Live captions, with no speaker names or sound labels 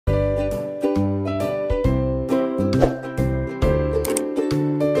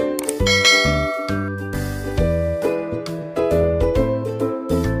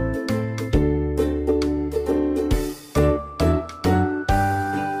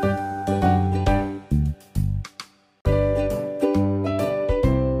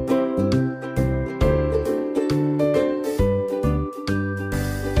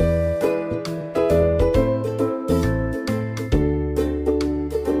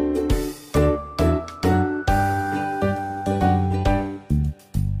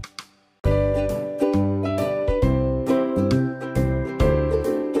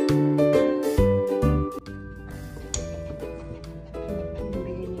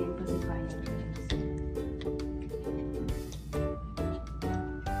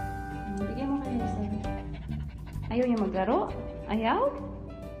Ayaw niya maglaro? Ayaw?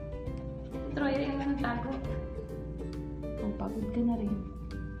 Troy, ayaw nga nagtago. Oh, pagod ka na rin.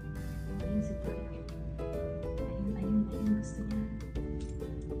 Ayun si Troy. Ayun, gusto niya.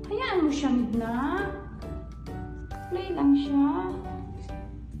 Hayaan mo siya, Midna. Play lang siya.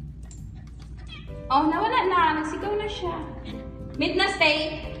 Oh, nawala na. Nagsigaw na siya. Midna,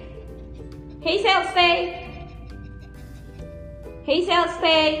 stay. Hazel, stay. Hazel,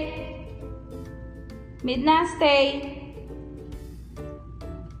 stay. Midna, stay.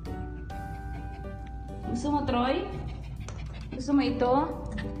 Gusto mo, Troy? Gusto mo ito?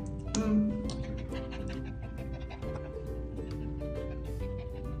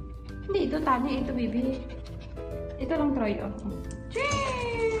 Hindi, ito Tanya. Ito, baby. Ito lang, Troy. Oh.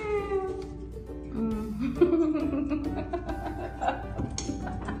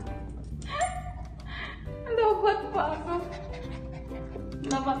 Lobat pa ako.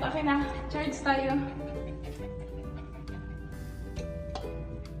 Lobat ako na. Charge tayo.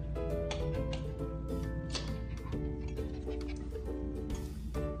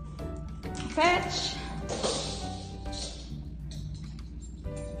 Fetch.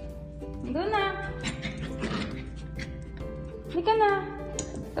 Go na. Halika na.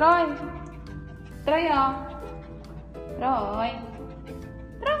 Troy. Troy, oh. Troy.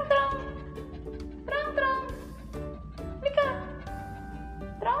 Trong, trong. Trong, trong. Halika.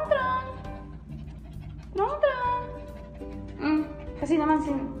 Trong, trong. Trong, trong. Kasi naman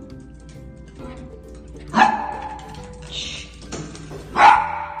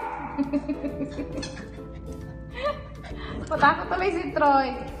patakot tuloy si Troy.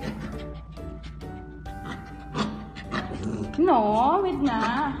 No,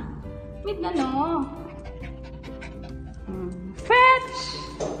 Midna. Midna, no. Fetch!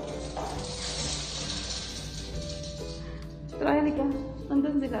 Troy, halika.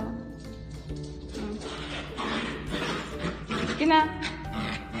 Nandun sila. Kina.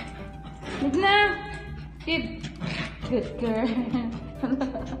 Midna. Good girl.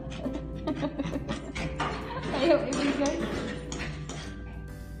 Ayaw ibigay.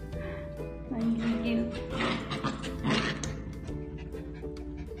 Nanggigil.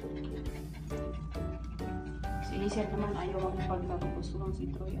 Si Hazel naman ayaw magpaglaro. Gusto lang si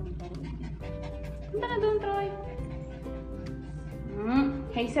Troy ang laro. Punta na doon, Troy.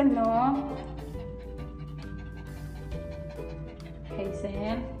 Hazel, no?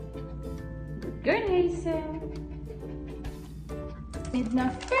 Hazel. Good girl, Hazel.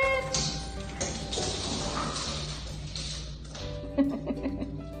 Midna, fetch!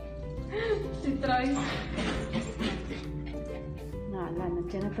 Si Troy.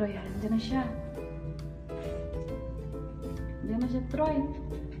 Nandiyan na Troy. Nandiyan na siya. Nandiyan na siya, Troy.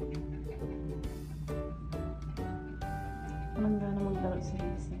 Anong gano'n maglaro si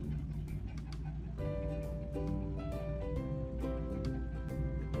Hazel?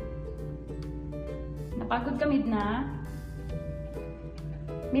 Napagod ka, Midna?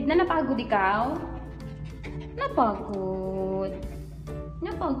 Midna, napagod ikaw? Napagod.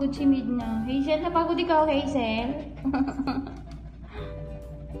 Napagod si Midna. Hazel, napagod ikaw, Hazel?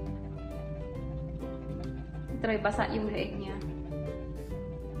 Try basa yung leeg niya.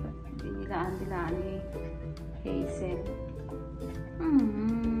 Dinilaan ni Hazel.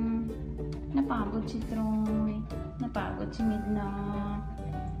 Napagod si Troy. Napagod si Midna.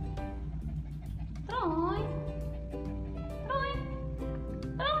 Troy! Troy!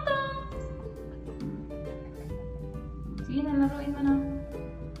 Trong! Sige na, laruin mo na.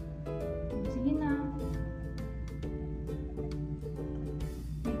 Sige na.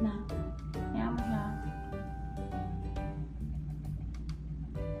 Midna. Hayaan mo siya.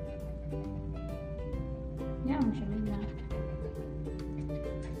 Hayaan mo siya, Midna.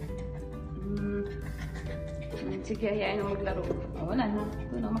 Sige, hayaan mo maglaro. Wala na.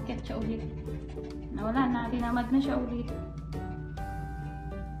 Doon, umakyat siya ulit. Wala na. Tinamad na siya ulit.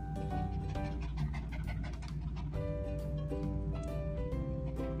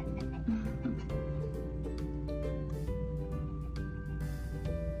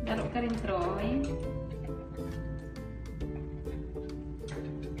 Laro ka rin, Troy.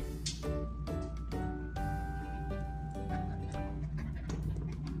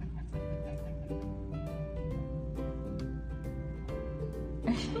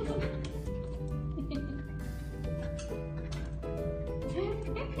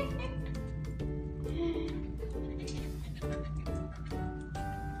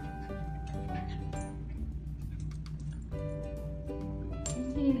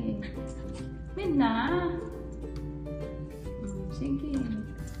 Sige. Midna. Sige.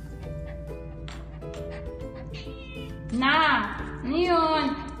 Na! Ano yun?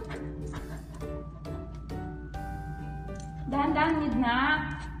 Dahan-dahan, Midna.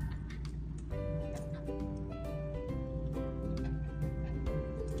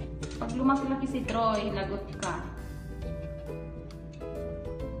 Pag lumaki-laki si Troy, lagot ka.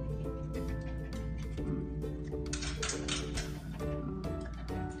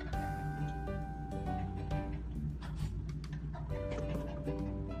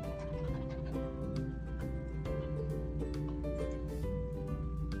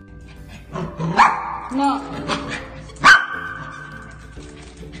 No.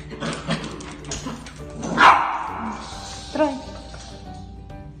 Troy.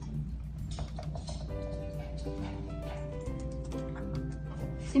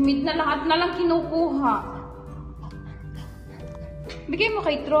 Si Midna lahat na lang kinukuha. Bigay mo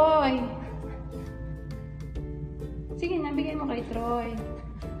kay Troy. Sige na, bigay mo kay Troy.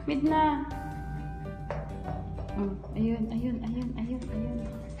 Midna. Ayun.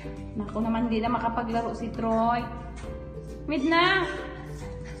 Naku naman, hindi na makapaglaro si Troy. Midna!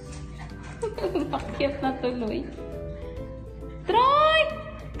 Bakit na tuloy? Troy!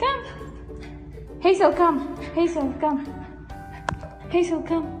 Come! Hazel, come! Hazel, come! Hazel,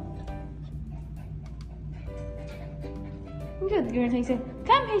 come! Good girl, Hazel.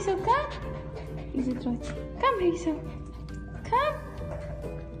 Come, Hazel, come! Easy, Troy. Come, Hazel. Come!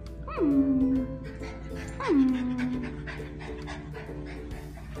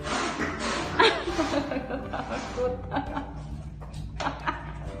 Takot.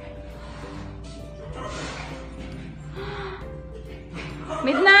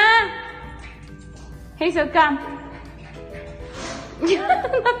 Midna! Hazel, come!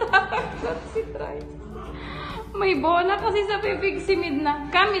 Natakot si Troy. May bola kasi sa bibig si Midna.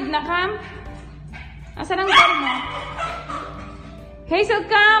 Come, Midna, come! Asan ang ball mo? Hazel,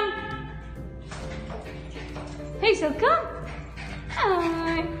 come! Hazel, come!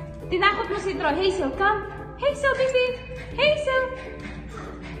 Ay, tinakot mo si Troy. Hazel, come! Hazel, baby! Hazel!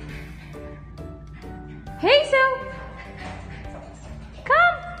 Hazel!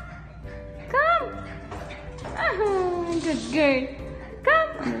 Come! Come! Ah, good girl.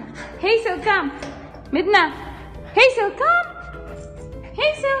 Come! Hazel, come! Midna! Hazel, come!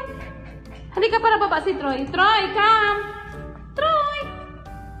 Hazel! Halika para baba si Troy. Troy, come! Troy!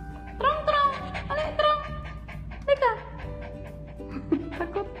 Trong! Halika!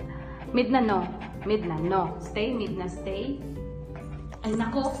 Takot. Midna, no. Midna, no. Stay, Midna, stay. Ay,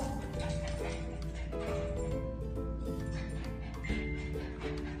 nako.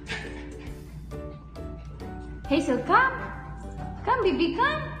 Hazel, come. Come, baby,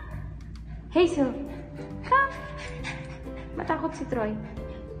 come. Hazel, come. Matakot si Troy.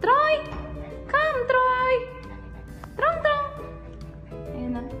 Troy! Come, Troy! Trong!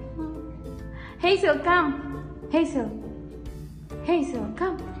 Ayun na. Hazel, come. Hazel,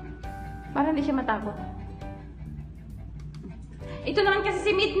 come. Para hindi siya matakot. Ito naman kasi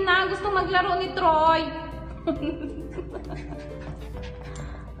si Midna. Gusto maglaro ni Troy.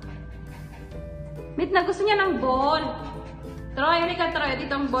 Midna, gusto niya ng ball. Troy, halika Troy.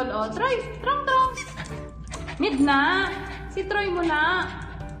 Dito ang ball, oh. Troy, trong! Midna, si Troy mo na.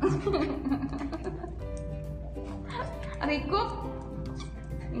 Aray ko.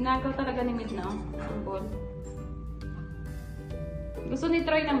 Inagaw talaga ni Midna, oh. Ang ball. Gusto ni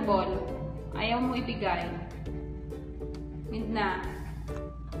Troy ng ball. Ayaw mo ibigay. Midna.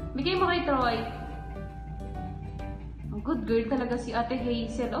 Bigay mo kay Troy. Oh, good girl talaga si Ate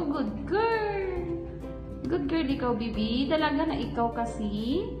Hazel. Oh, good girl. Good girl ikaw, Bibi. Talaga na ikaw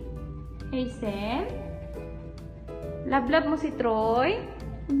kasi. Hazel. Love mo si Troy.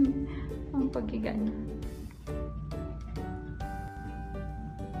 Ang pagkiga niya.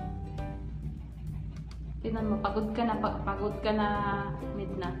 Tingnan mo, pagod ka na,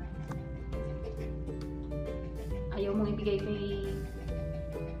 Midna. Ayaw mong ibigay kay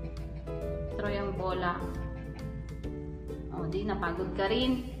Troy ang bola. O, di, napagod ka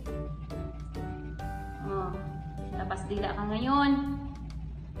rin. O, lapas dila ka ngayon.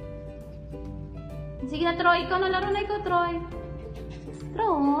 Sige na, Troy. Ikaw na, laro na ikaw, Troy.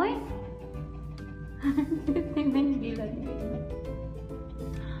 Troy? Tingnan yung dila niya.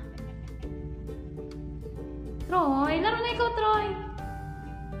 Troy, laro na ikaw, Troy.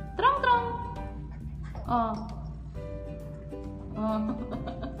 Trong! Oh.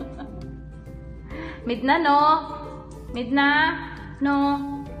 Midna, no? Midna, no?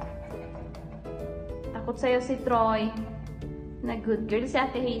 Takot sa'yo si Troy. Na good girl si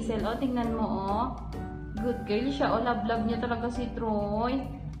Ate Hazel. Oh, tingnan mo, oh. Good girl siya. Oh, love niya talaga si Troy.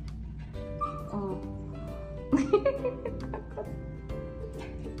 Oh.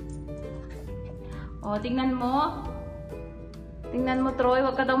 Oh, tingnan mo. Tingnan mo, Troy.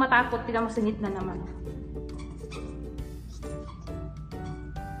 Huwag ka daw matakot. Tingnan mo, singit na naman.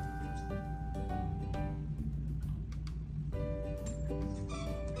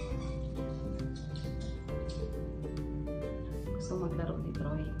 gusto maglaro ni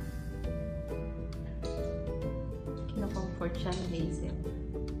Troy. Kino-comfort siya ni Hazel.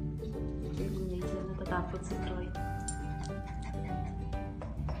 Pero ni Hazel natatakot si Troy.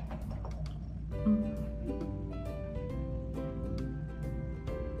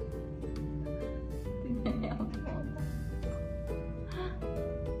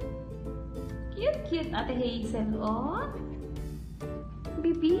 Cute Ate Hazel, oh.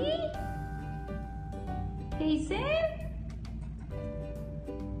 Bibi? Hazel?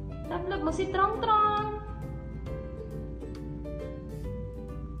 Love mo si Trong Trong.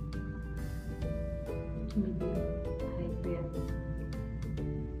 Hyper.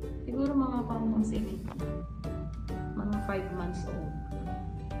 Siguro mga pang sili. Mga 5 months old.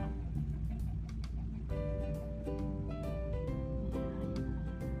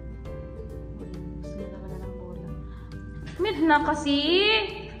 Midna kasi.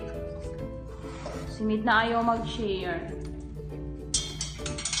 Si Midna ayaw mag-share.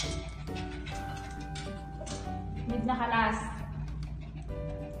 Midna kalas.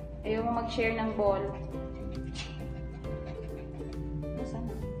 Ayaw mo mag-share ng ball. Nasaan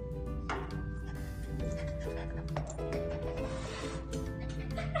na?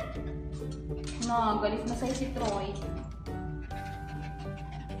 No, galit na sa'yo si Troy.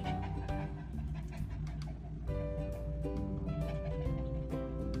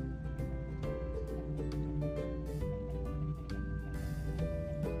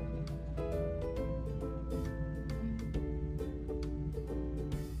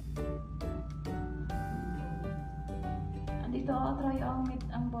 Dito, try ang may